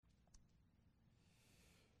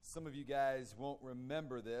Some of you guys won't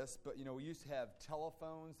remember this, but we used to have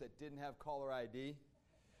telephones that didn't have caller ID.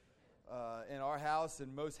 In our house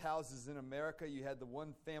and most houses in America, you had the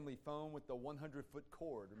one family phone with the 100-foot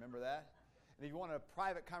cord. Remember that? And if you wanted a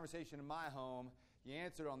private conversation in my home, you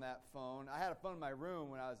answered on that phone. I had a phone in my room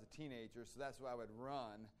when I was a teenager, so that's where I would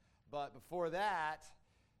run. But before that,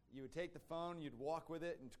 you would take the phone, you'd walk with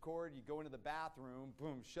it and cord, you'd go into the bathroom,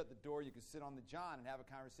 boom, shut the door, you could sit on the john and have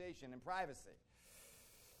a conversation in privacy.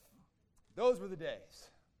 Those were the days.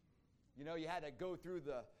 You had to go through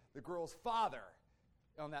the girl's father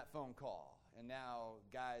on that phone call. And now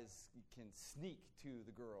guys can sneak to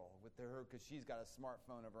the girl with her because she's got a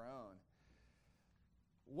smartphone of her own.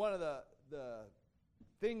 One of the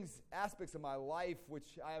aspects of my life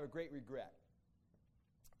which I have a great regret.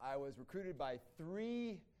 I was recruited by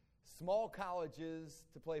 3 small colleges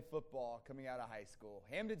to play football coming out of high school.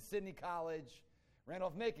 Hampden-Sydney College,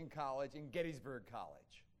 Randolph-Macon College, and Gettysburg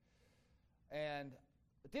College. And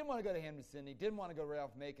I didn't want to go to Hampden-Sydney, didn't want to go to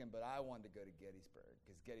Randolph-Macon, but I wanted to go to Gettysburg.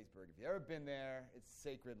 Because Gettysburg, if you've ever been there, it's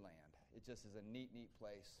sacred land. It just is a neat, neat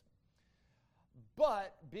place.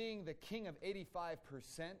 But being the king of 85%,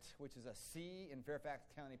 which is a C in Fairfax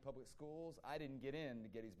County Public Schools, I didn't get into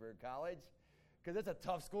Gettysburg College because it's a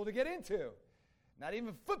tough school to get into. Not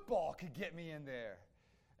even football could get me in there.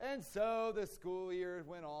 And so the school year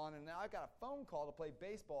went on, and now I got a phone call to play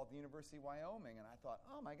baseball at the University of Wyoming, and I thought,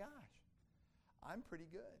 oh my gosh, I'm pretty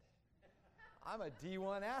good. I'm a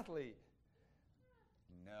D1 athlete.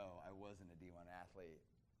 No, I wasn't a D1 athlete.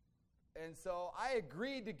 And so I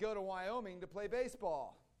agreed to go to Wyoming to play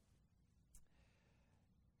baseball.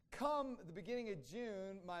 Come the beginning of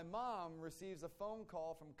June, my mom receives a phone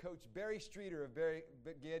call from Coach Barry Streeter of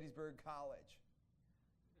Gettysburg College.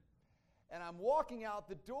 And I'm walking out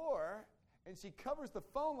the door, and she covers the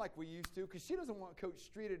phone like we used to because she doesn't want Coach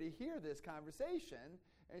Streeter to hear this conversation.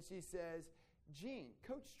 And she says, Gene,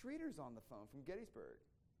 Coach Streeter's on the phone from Gettysburg.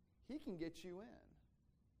 He can get you in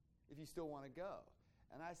if you still want to go.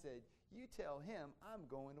 And I said, you tell him I'm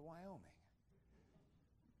going to Wyoming.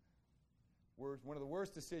 One of the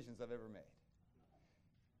worst decisions I've ever made.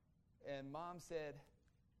 And Mom said,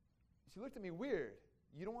 she looked at me weird.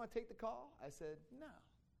 You don't want to take the call? I said, no,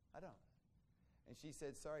 I don't. And she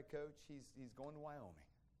said, sorry, Coach, he's going to Wyoming.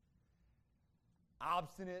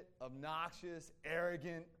 Obstinate, obnoxious,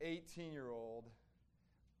 arrogant 18-year-old.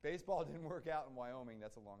 Baseball didn't work out in Wyoming.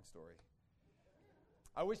 That's a long story.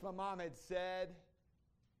 I wish my mom had said,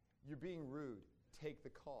 you're being rude. Take the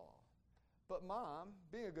call. But Mom,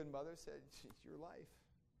 being a good mother, said, it's your life,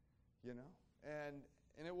 And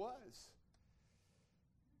it was.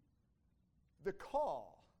 The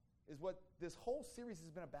call is what this whole series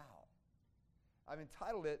has been about. I've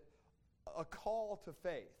entitled it, A Call to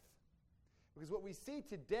Faith. Because what we see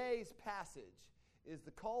today's passage is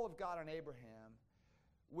the call of God on Abraham,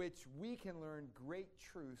 which we can learn great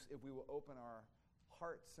truths if we will open our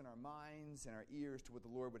hearts and our minds and our ears to what the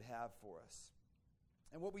Lord would have for us.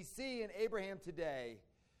 And what we see in Abraham today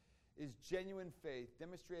is genuine faith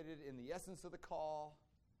demonstrated in the essence of the call,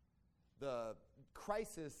 the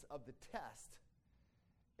crisis of the test,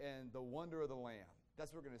 and the wonder of the Lamb.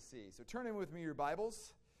 That's what we're going to see. So turn in with me your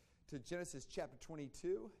Bibles to Genesis chapter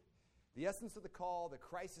 22. The essence of the call, the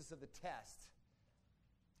crisis of the test,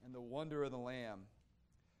 and the wonder of the Lamb.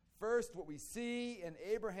 First, what we see in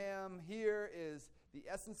Abraham here is the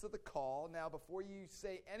essence of the call. Now, before you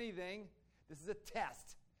say anything, this is a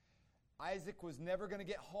test. Isaac was never going to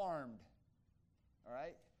get harmed. All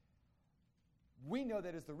right? We know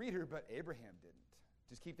that as the reader, but Abraham didn't.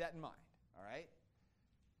 Just keep that in mind. All right?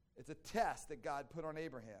 It's a test that God put on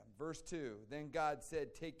Abraham. Verse 2, then God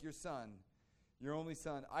said, take your son, your only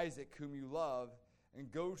son, Isaac, whom you love,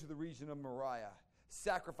 and go to the region of Moriah.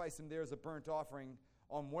 Sacrifice him there as a burnt offering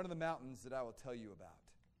on one of the mountains that I will tell you about.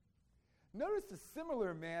 Notice the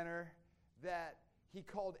similar manner that he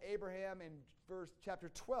called Abraham in chapter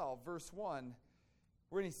 12, verse 1,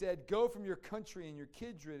 where he said, go from your country and your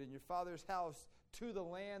kindred and your father's house to the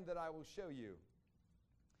land that I will show you.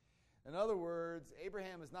 In other words,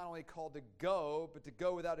 Abraham is not only called to go, but to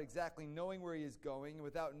go without exactly knowing where he is going and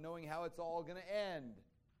without knowing how it's all going to end,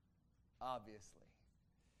 obviously.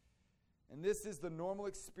 And this is the normal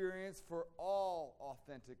experience for all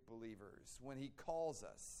authentic believers when he calls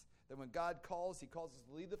us. That when God calls, he calls us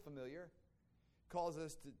to leave the familiar, calls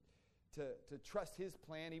us to trust his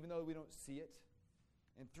plan even though we don't see it.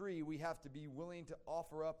 And 3, we have to be willing to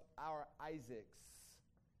offer up our Isaacs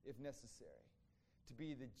if necessary, to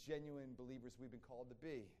be the genuine believers we've been called to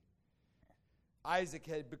be. Isaac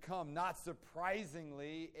had become, not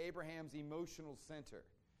surprisingly, Abraham's emotional center.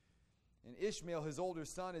 And Ishmael, his older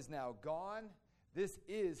son, is now gone. This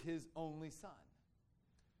is his only son.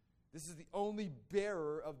 This is the only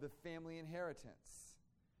bearer of the family inheritance.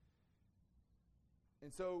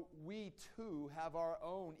 And so we too have our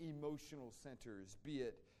own emotional centers, be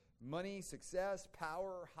it money, success,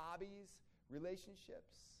 power, hobbies,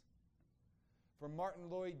 relationships. For Martin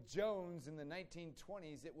Lloyd-Jones in the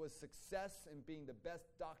 1920s, it was success and being the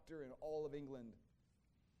best doctor in all of England.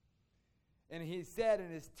 And he said in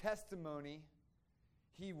his testimony,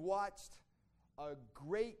 he watched a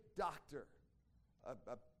great doctor,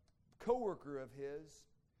 a coworker of his,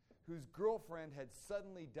 whose girlfriend had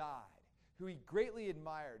suddenly died, who he greatly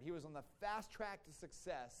admired. He was on the fast track to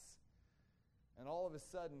success, and all of a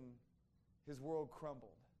sudden, his world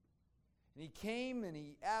crumbled. And he came and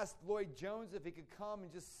he asked Lloyd-Jones if he could come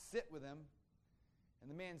and just sit with him. And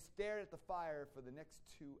the man stared at the fire for the next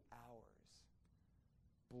 2 hours,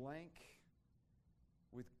 blank,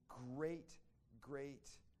 with great, great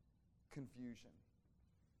confusion.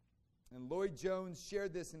 And Lloyd-Jones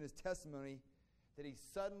shared this in his testimony, that he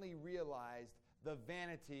suddenly realized the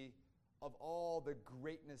vanity of all the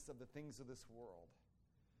greatness of the things of this world.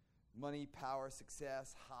 Money, power,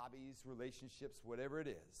 success, hobbies, relationships, whatever it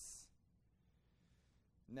is.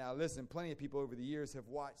 Now listen, plenty of people over the years have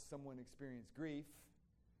watched someone experience grief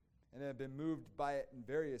and have been moved by it in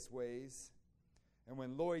various ways. And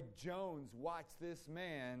when Lloyd-Jones watched this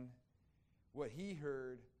man, what he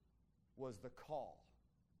heard was the call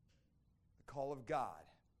of God.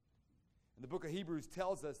 And the book of Hebrews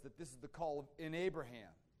tells us that this is the call in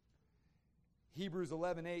Abraham. Hebrews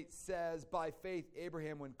 11:8 says, by faith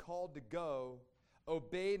Abraham, when called to go,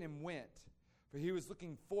 obeyed and went, for he was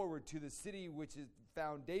looking forward to the city which is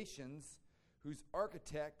foundations, whose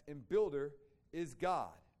architect and builder is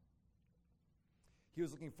God. He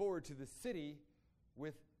was looking forward to the city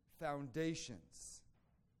with foundations.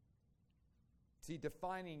 See,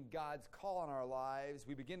 defining God's call on our lives,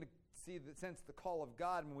 we begin to sense the call of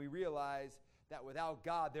God when we realize that without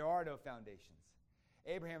God there are no foundations.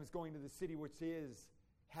 Abraham is going to the city which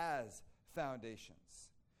has foundations.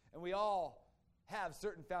 And we all have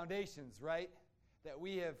certain foundations, right? That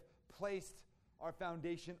we have placed our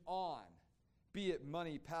foundation on. Be it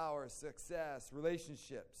money, power, success,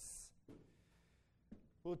 relationships.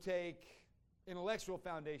 We'll take intellectual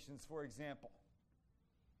foundations, for example.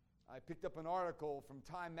 I picked up an article from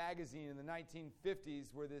Time magazine in the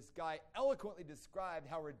 1950s where this guy eloquently described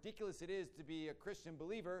how ridiculous it is to be a Christian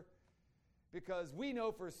believer, because we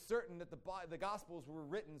know for certain that the Gospels were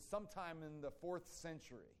written sometime in the 4th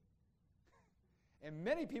century. And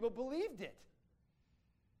many people believed it.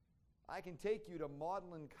 I can take you to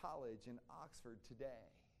Magdalen College in Oxford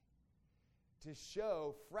today to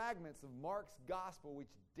show fragments of Mark's Gospel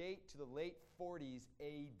which date to the late 40s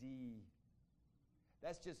A.D.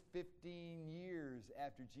 That's just 15 years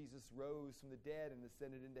after Jesus rose from the dead and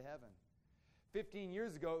ascended into heaven. 15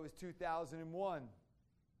 years ago, it was 2001.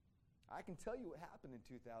 I can tell you what happened in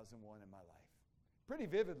 2001 in my life. Pretty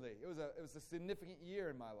vividly. It was a significant year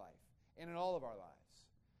in my life and in all of our lives.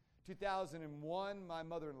 2001, my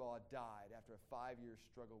mother-in-law died after a 5-year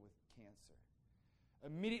struggle with cancer.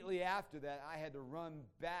 Immediately after that, I had to run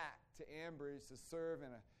back to Ambridge to serve in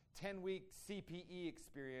a 10-week CPE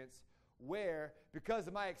experience where, because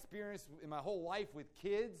of my experience in my whole life with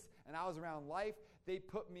kids and I was around life, they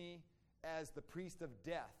put me as the priest of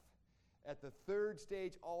death at the 3rd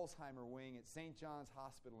stage Alzheimer wing at St. John's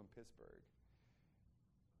Hospital in Pittsburgh.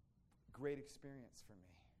 Great experience for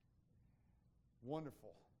me.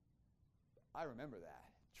 Wonderful. I remember that.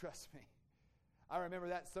 Trust me. I remember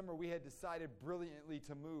that summer we had decided brilliantly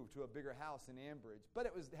to move to a bigger house in Ambridge, but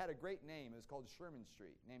it had a great name. It was called Sherman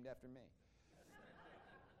Street, named after me.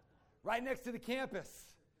 Right next to the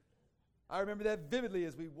campus. I remember that vividly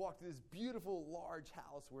as we walked through this beautiful large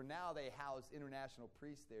house where now they house international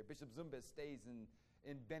priests there. Bishop Zumba stays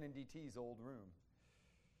in Benedict's old room.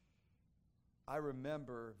 I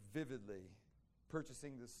remember vividly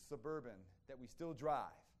purchasing the Suburban that we still drive.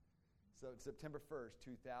 So it's September 1st,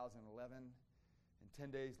 2011, and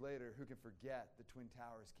 10 days later, who can forget the Twin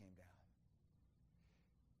Towers came down?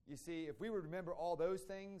 You see, if we would remember all those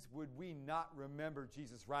things, would we not remember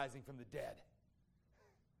Jesus rising from the dead?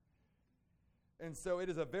 And so it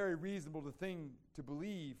is a very reasonable thing to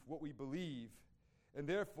believe what we believe, and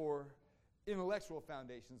therefore intellectual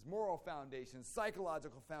foundations, moral foundations,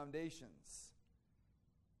 psychological foundations.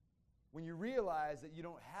 When you realize that you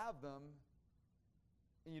don't have them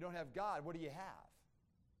and you don't have God, what do you have?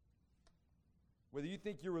 Whether you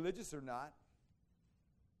think you're religious or not,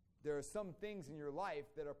 there are some things in your life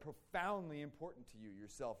that are profoundly important to you. Your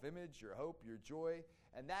self-image, your hope, your joy,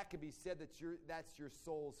 and that can be said that that's your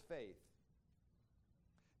soul's faith.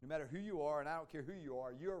 No matter who you are, and I don't care who you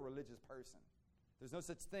are, you're a religious person. There's no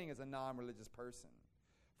such thing as a non-religious person.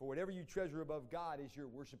 For whatever you treasure above God is your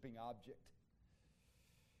worshiping object.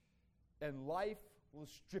 And life will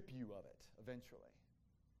strip you of it eventually.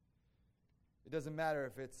 It doesn't matter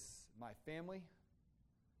if it's my family,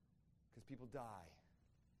 because people die.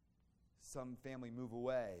 Some family move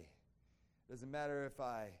away. It doesn't matter if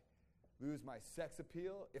I lose my sex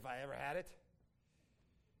appeal, if I ever had it.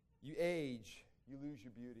 You age, you lose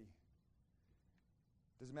your beauty.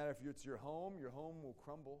 Doesn't matter if it's your home will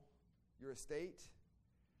crumble. Your estate,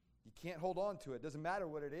 you can't hold on to it. Doesn't matter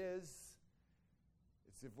what it is.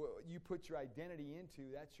 It's if what you put your identity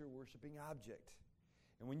into, that's your worshiping object.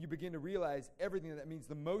 And when you begin to realize everything that means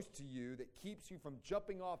the most to you, that keeps you from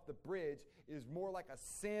jumping off the bridge, is more like a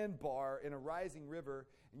sandbar in a rising river,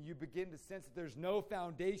 and you begin to sense that there's no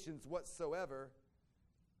foundations whatsoever,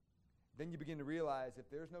 then you begin to realize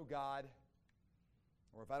if there's no God,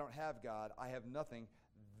 or if I don't have God, I have nothing.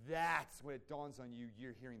 That's when it dawns on you,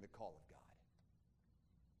 you're hearing the call of God.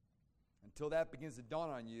 Until that begins to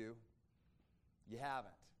dawn on you, you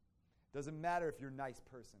haven't. Doesn't matter if you're a nice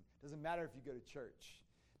person. Doesn't matter if you go to church.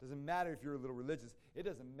 Doesn't matter if you're a little religious. It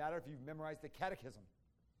doesn't matter if you've memorized the catechism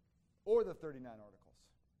or the 39 articles.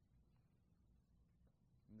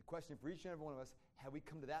 And the question for each and every one of us, have we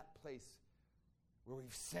come to that place where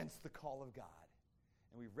we've sensed the call of God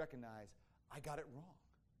and we've recognized, I got it wrong,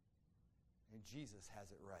 and Jesus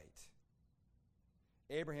has it right.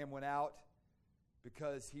 Abraham went out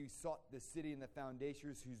because he sought the city and the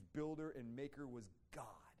foundations whose builder and maker was God.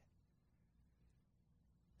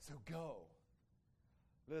 So go.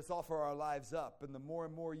 Let us offer our lives up, and the more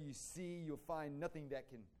and more you see, you'll find nothing that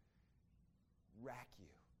can rack you.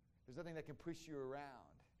 There's nothing that can push you around.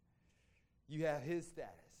 You have His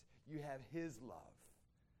status. You have His love.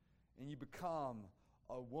 And you become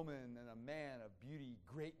a woman and a man of beauty,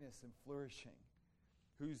 greatness, and flourishing,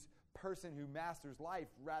 whose person who masters life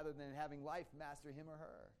rather than having life master him or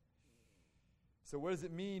her. So what does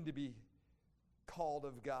it mean to be called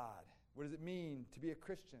of God? What does it mean to be a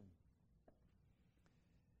Christian?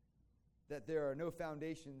 That there are no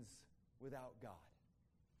foundations without God.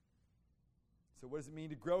 So what does it mean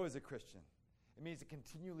to grow as a Christian? It means to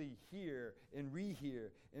continually hear and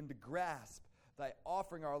rehear and to grasp by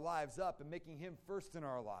offering our lives up and making Him first in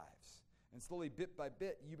our lives. And slowly, bit by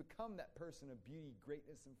bit, you become that person of beauty,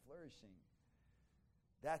 greatness, and flourishing.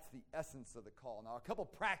 That's the essence of the call. Now, a couple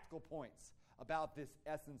practical points about this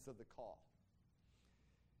essence of the call.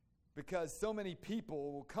 Because so many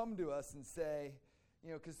people will come to us and say,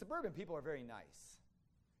 because suburban people are very nice,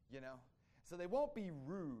 So they won't be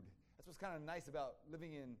rude. That's what's kind of nice about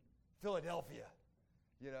living in Philadelphia,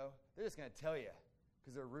 They're just going to tell you,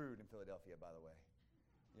 because they're rude in Philadelphia, by the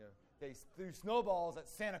way. They threw snowballs at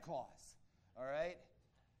Santa Claus, all right?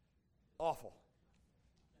 Awful.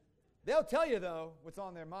 They'll tell you, though, what's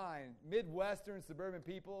on their mind. Midwestern, suburban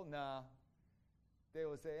people, nah. They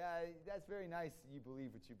will say, that's very nice you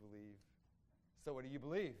believe what you believe. So what do you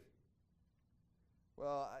believe?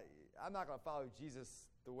 Well, I'm not going to follow Jesus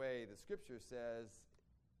the way the Scripture says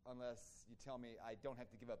unless you tell me I don't have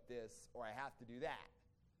to give up this or I have to do that.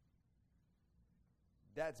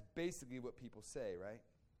 That's basically what people say, right?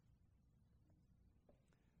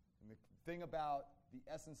 And the thing about the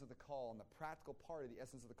essence of the call and the practical part of the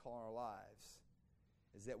essence of the call in our lives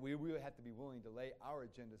is that we really have to be willing to lay our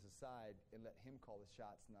agendas aside and let Him call the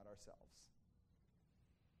shots, not ourselves.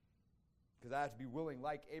 Because I have to be willing,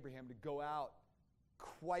 like Abraham, to go out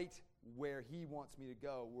quite where He wants me to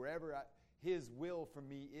go, wherever His will for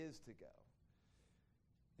me is to go,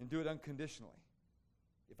 and do it unconditionally.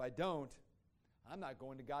 If I don't, I'm not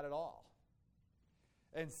going to God at all.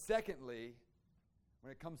 And secondly,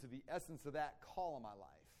 when it comes to the essence of that call in my life,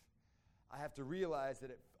 I have to realize that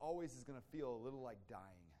it always is going to feel a little like dying.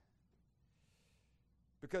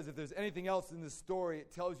 Because if there's anything else in this story,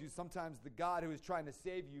 it tells you sometimes the God who is trying to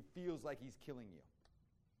save you feels like He's killing you.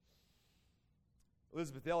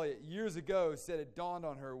 Elizabeth Elliot, years ago, said it dawned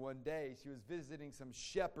on her one day. She was visiting some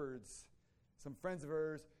shepherds, some friends of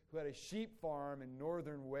hers, who had a sheep farm in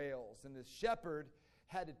northern Wales. And the shepherd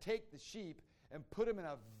had to take the sheep and put them in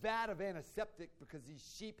a vat of antiseptic because these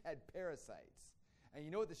sheep had parasites. And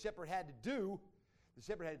you know what the shepherd had to do? The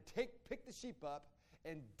shepherd had to pick the sheep up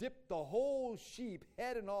and dip the whole sheep,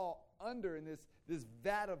 head and all, under in this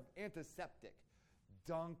vat of antiseptic.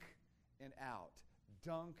 Dunk and out.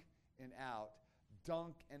 Dunk and out.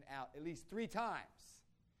 Dunk and out. At least 3 times.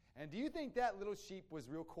 And do you think that little sheep was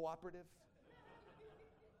real cooperative?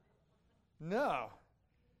 No.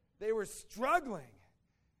 They were struggling.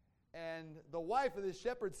 And the wife of the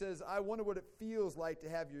shepherd says, I wonder what it feels like to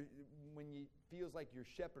have when it feels like your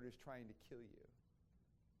shepherd is trying to kill you.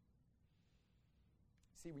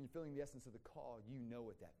 See, when you're feeling the essence of the call, you know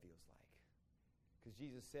what that feels like. Because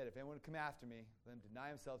Jesus said, if anyone would come after me, let him deny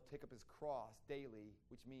himself, take up his cross daily,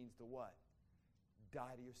 which means to what?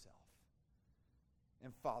 Die to yourself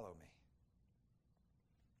and follow me.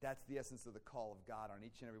 That's the essence of the call of God on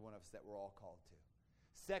each and every one of us that we're all called to.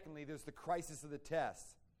 Secondly, there's the crisis of the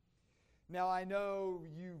test. Now, I know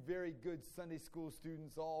you very good Sunday school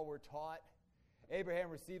students all were taught. Abraham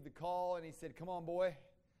received the call, and he said, come on, boy,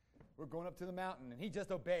 we're going up to the mountain. And he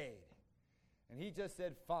just obeyed. And he just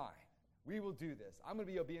said, fine, we will do this. I'm going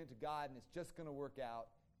to be obedient to God, and it's just going to work out.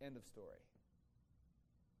 End of story.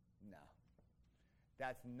 No.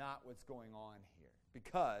 That's not what's going on here.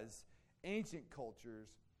 Because ancient cultures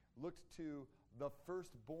looked to the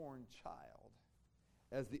firstborn child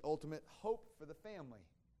as the ultimate hope for the family.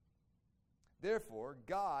 Therefore,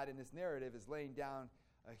 God in this narrative is laying down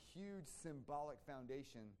a huge symbolic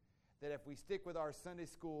foundation that if we stick with our Sunday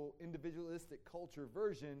school individualistic culture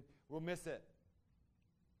version, we'll miss it.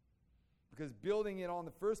 Because building it on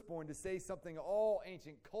the firstborn to say something all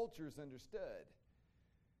ancient cultures understood.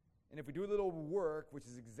 And if we do a little work, which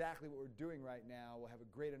is exactly what we're doing right now, we'll have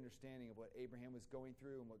a great understanding of what Abraham was going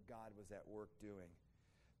through and what God was at work doing.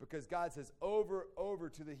 Because God says over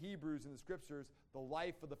to the Hebrews in the Scriptures, the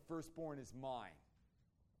life of the firstborn is mine.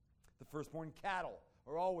 The firstborn cattle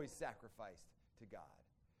are always sacrificed to God.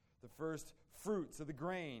 The first fruits of the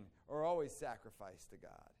grain are always sacrificed to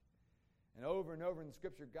God. And over in the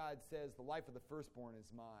Scripture, God says the life of the firstborn is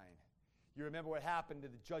mine. You remember what happened to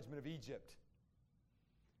the judgment of Egypt.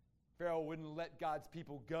 Pharaoh wouldn't let God's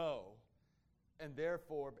people go. And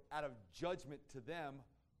therefore, out of judgment to them,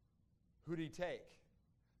 who did he take?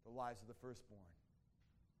 The lives of the firstborn.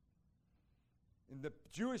 In the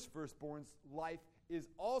Jewish firstborn's life is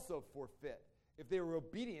also forfeit. If they were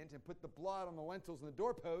obedient and put the blood on the lintels and the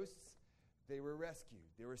doorposts, they were rescued.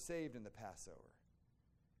 They were saved in the Passover.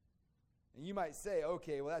 And you might say,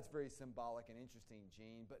 okay, well, that's very symbolic and interesting,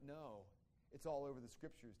 Gene. But no, it's all over the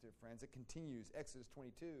Scriptures, dear friends. It continues. Exodus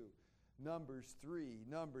 22, Numbers 3,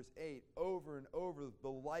 Numbers 8. Over and over, the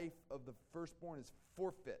life of the firstborn is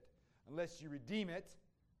forfeit. Unless you redeem it,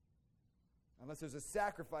 unless there's a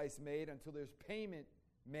sacrifice made, until there's payment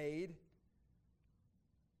made,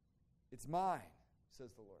 it's mine,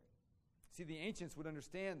 says the Lord. See, the ancients would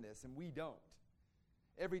understand this, and we don't.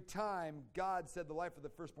 Every time God said the life of the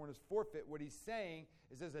firstborn is forfeit, what he's saying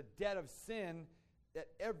is there's a debt of sin that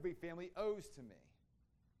every family owes to me.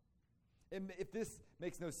 And if this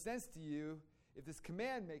makes no sense to you, if this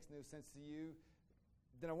command makes no sense to you,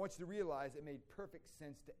 then I want you to realize it made perfect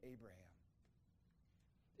sense to Abraham.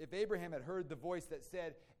 If Abraham had heard the voice that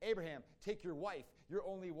said, Abraham, take your wife, your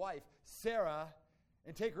only wife, Sarah,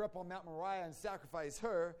 and take her up on Mount Moriah and sacrifice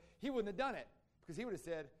her, he wouldn't have done it, because he would have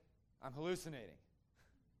said, I'm hallucinating.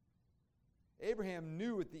 Abraham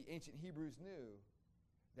knew what the ancient Hebrews knew.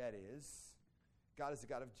 That is, God is a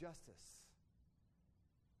God of justice.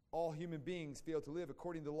 All human beings fail to live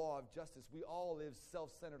according to the law of justice. We all live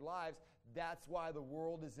self-centered lives. That's why the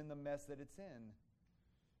world is in the mess that it's in.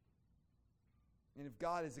 And if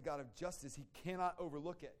God is a God of justice, he cannot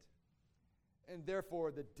overlook it. And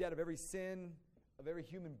therefore, the debt of every sin of every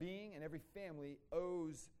human being and every family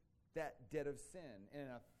owes that debt of sin. And in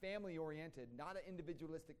a family-oriented, not an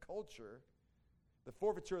individualistic culture, the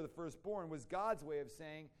forfeiture of the firstborn was God's way of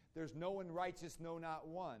saying, there's no one righteous, no, not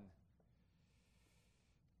one.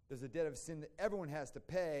 There's a debt of sin that everyone has to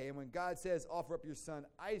pay. And when God says, offer up your son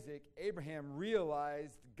Isaac, Abraham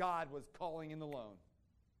realized God was calling in the loan,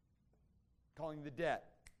 calling the debt.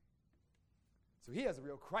 So he has a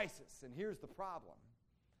real crisis, and here's the problem.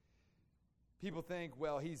 People think,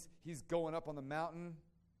 well, he's going up on the mountain,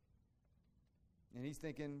 and he's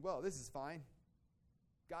thinking, well, this is fine.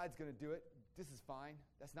 God's going to do it. This is fine.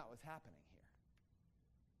 That's not what's happening here.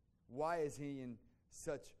 Why is he in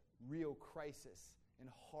such real crisis and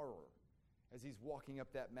horror as he's walking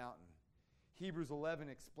up that mountain? Hebrews 11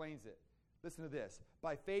 explains it. Listen to this.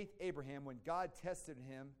 By faith, Abraham, when God tested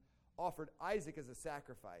him, offered Isaac as a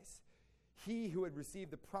sacrifice. He who had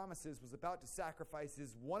received the promises was about to sacrifice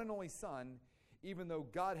his one and only son, even though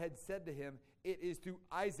God had said to him, it is through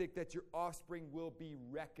Isaac that your offspring will be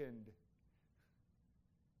reckoned.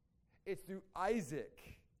 It's through Isaac.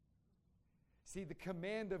 See, the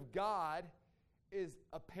command of God is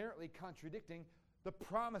apparently contradicting the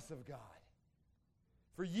promise of God.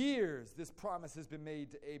 For years, this promise has been made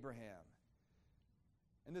to Abraham.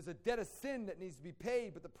 And there's a debt of sin that needs to be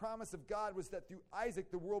paid, but the promise of God was that through Isaac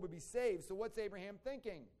the world would be saved. So what's Abraham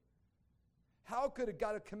thinking? How could a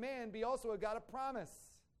God of command be also a God of promise?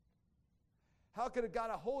 How could a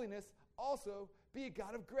God of holiness also be a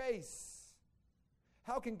God of grace?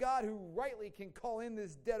 How can God, who rightly can call in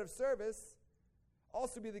this debt of service,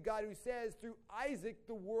 also be the God who says, through Isaac,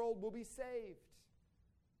 the world will be saved?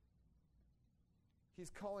 He's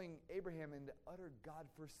calling Abraham into utter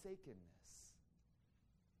God-forsakenness.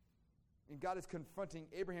 And God is confronting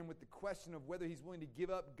Abraham with the question of whether he's willing to give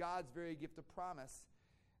up God's very gift of promise.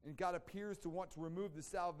 And God appears to want to remove the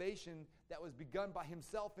salvation that was begun by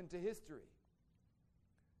himself into history.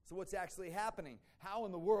 So what's actually happening? How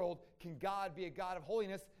in the world can God be a God of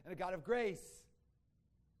holiness and a God of grace?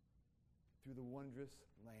 Through the wondrous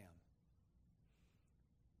Lamb.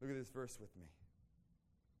 Look at this verse with me.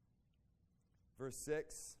 Verse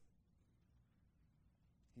 6.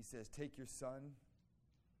 He says, take your son,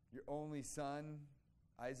 your only son,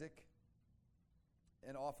 Isaac,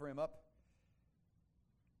 and offer him up.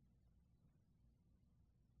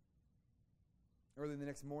 Early the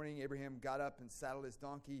next morning, Abraham got up and saddled his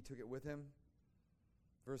donkey. He took it with him.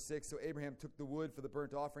 Verse 6, so Abraham took the wood for the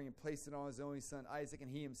burnt offering and placed it on his only son Isaac,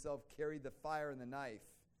 and he himself carried the fire and the knife.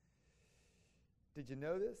 Did you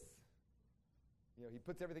know this? You know, he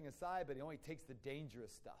puts everything aside, but he only takes the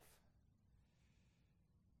dangerous stuff.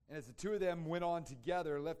 And as the two of them went on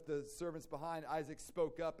together, left the servants behind, Isaac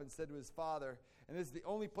spoke up and said to his father, and this is the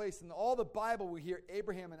only place in all the Bible we hear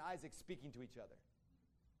Abraham and Isaac speaking to each other.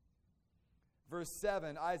 Verse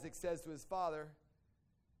 7, Isaac says to his father,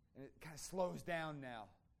 and it kind of slows down now.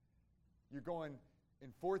 You're going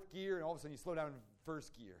in fourth gear, and all of a sudden you slow down in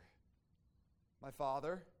first gear. My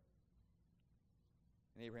father.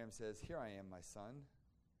 And Abraham says, here I am, my son.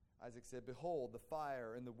 Isaac said, behold, the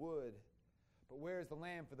fire and the wood, but where is the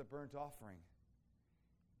lamb for the burnt offering?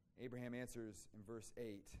 Abraham answers in verse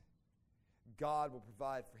 8, God will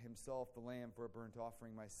provide for himself the lamb for a burnt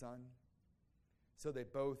offering, my son. So they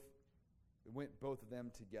went both of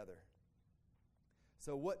them together.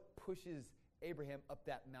 So what pushes Abraham up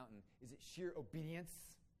that mountain? Is it sheer obedience?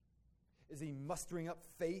 Is he mustering up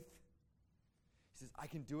faith? He says, I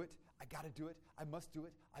can do it. I got to do it. I must do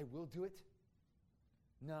it. I will do it.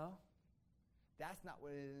 No, that's not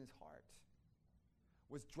what is in his heart.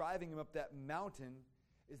 What's driving him up that mountain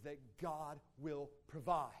is that God will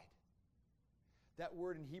provide. That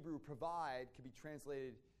word in Hebrew, provide, can be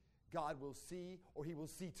translated, God will see, or he will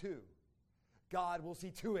see to. God will see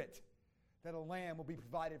to it that a lamb will be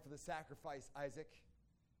provided for the sacrifice, Isaac.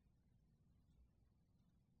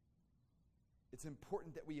 It's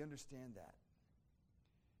important that we understand that.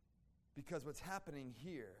 Because what's happening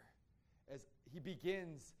here, as he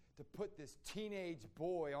begins to put this teenage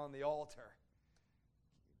boy on the altar,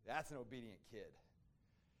 that's an obedient kid.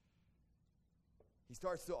 He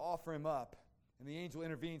starts to offer him up, and the angel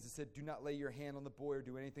intervenes and said, do not lay your hand on the boy or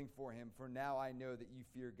do anything for him, for now I know that you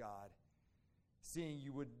fear God, seeing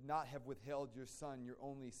you would not have withheld your son, your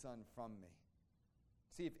only son, from me.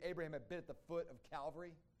 See, if Abraham had been at the foot of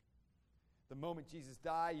Calvary, the moment Jesus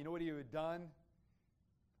died, you know what he would have done?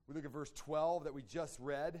 We look at verse 12 that we just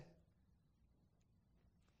read.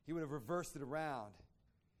 He would have reversed it around.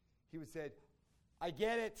 He would have said, I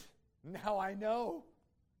get it. Now I know.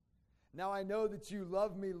 Now I know that you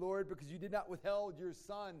love me, Lord, because you did not withhold your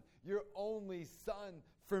son, your only son,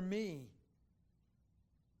 for me.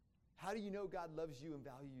 How do you know God loves you and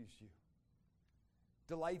values you?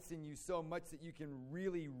 Delights in you so much that you can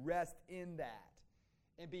really rest in that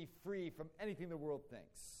and be free from anything the world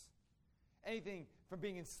thinks. Anything from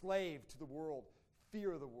being enslaved to the world,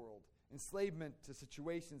 fear of the world, enslavement to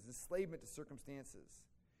situations, enslavement to circumstances.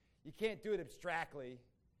 You can't do it abstractly.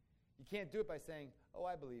 You can't do it by saying, oh,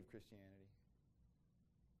 I believe Christianity,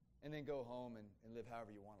 and then go home and live however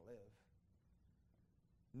you want to live.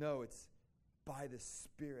 No, it's by the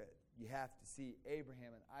Spirit. You have to see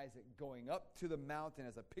Abraham and Isaac going up to the mountain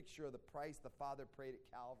as a picture of the price the Father paid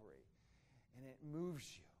at Calvary. And it moves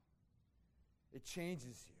you. It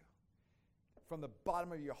changes you. From the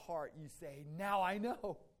bottom of your heart, you say, now I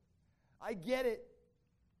know. I get it.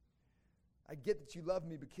 I get that you love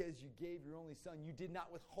me because you gave your only son. You did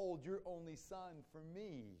not withhold your only son for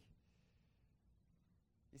me.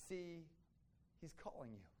 You see, he's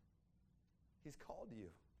calling you. He's called you.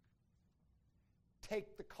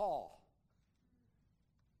 Take the call.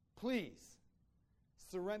 Please,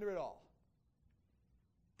 surrender it all.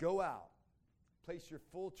 Go out. Place your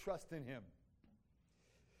full trust in him.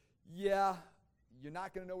 Yeah, you're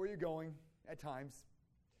not going to know where you're going at times.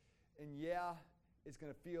 And yeah, it's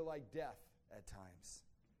going to feel like death at times.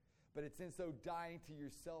 But it's in so dying to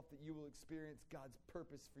yourself that you will experience God's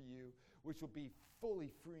purpose for you, which will be fully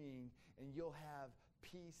freeing, and you'll have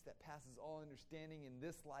peace that passes all understanding in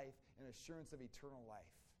this life and assurance of eternal life.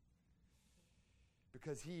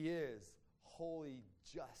 Because he is holy,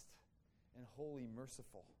 just, and wholly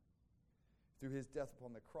merciful through his death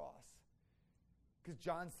upon the cross. Because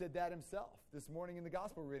John said that himself this morning in the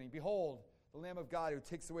gospel reading. Behold, the Lamb of God who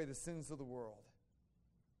takes away the sins of the world.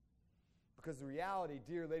 Because the reality,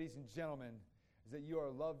 dear ladies and gentlemen, is that you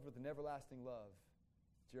are loved with an everlasting love.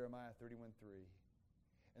 Jeremiah 31:3.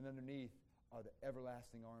 And underneath are the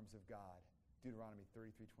everlasting arms of God. Deuteronomy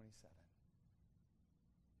 33:27.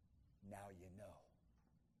 Now you know.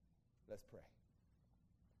 Let's pray.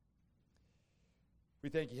 We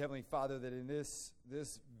thank you, Heavenly Father, that in this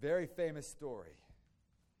very famous story,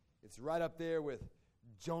 it's right up there with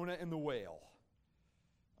Jonah and the whale,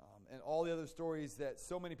 and all the other stories that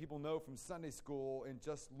so many people know from Sunday school and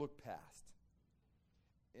just look past.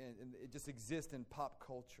 And it just exists in pop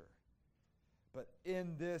culture. But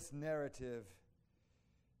in this narrative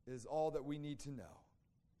is all that we need to know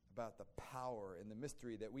about the power and the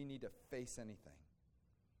mystery that we need to face anything.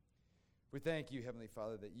 We thank you, Heavenly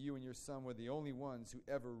Father, that you and your Son were the only ones who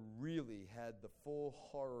ever really had the full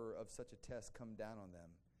horror of such a test come down on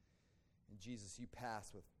them. And Jesus, you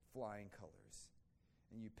passed with flying colors.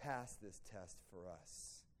 And you passed this test for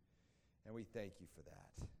us. And we thank you for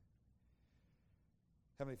that.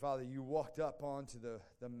 Heavenly Father, you walked up onto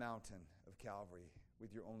the mountain of Calvary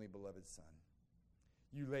with your only beloved Son.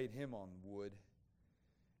 You laid him on wood,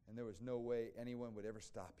 and there was no way anyone would ever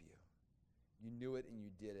stop you. You knew it and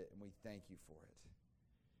you did it, and we thank you for it,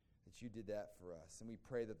 that you did that for us. And we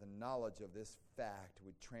pray that the knowledge of this fact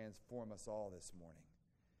would transform us all this morning.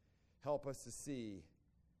 Help us to see,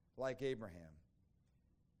 like Abraham,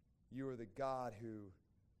 you are the God who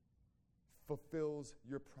fulfills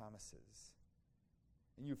your promises.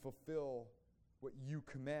 And you fulfill what you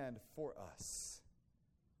command for us.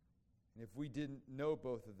 And if we didn't know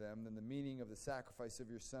both of them, then the meaning of the sacrifice of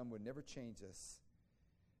your Son would never change us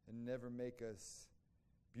and never make us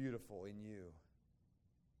beautiful in you,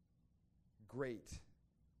 great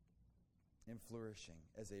and flourishing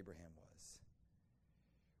as Abraham was.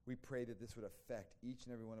 We pray that this would affect each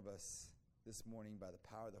and every one of us this morning by the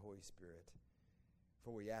power of the Holy Spirit.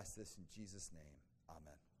 For we ask this in Jesus' name.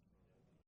 Amen.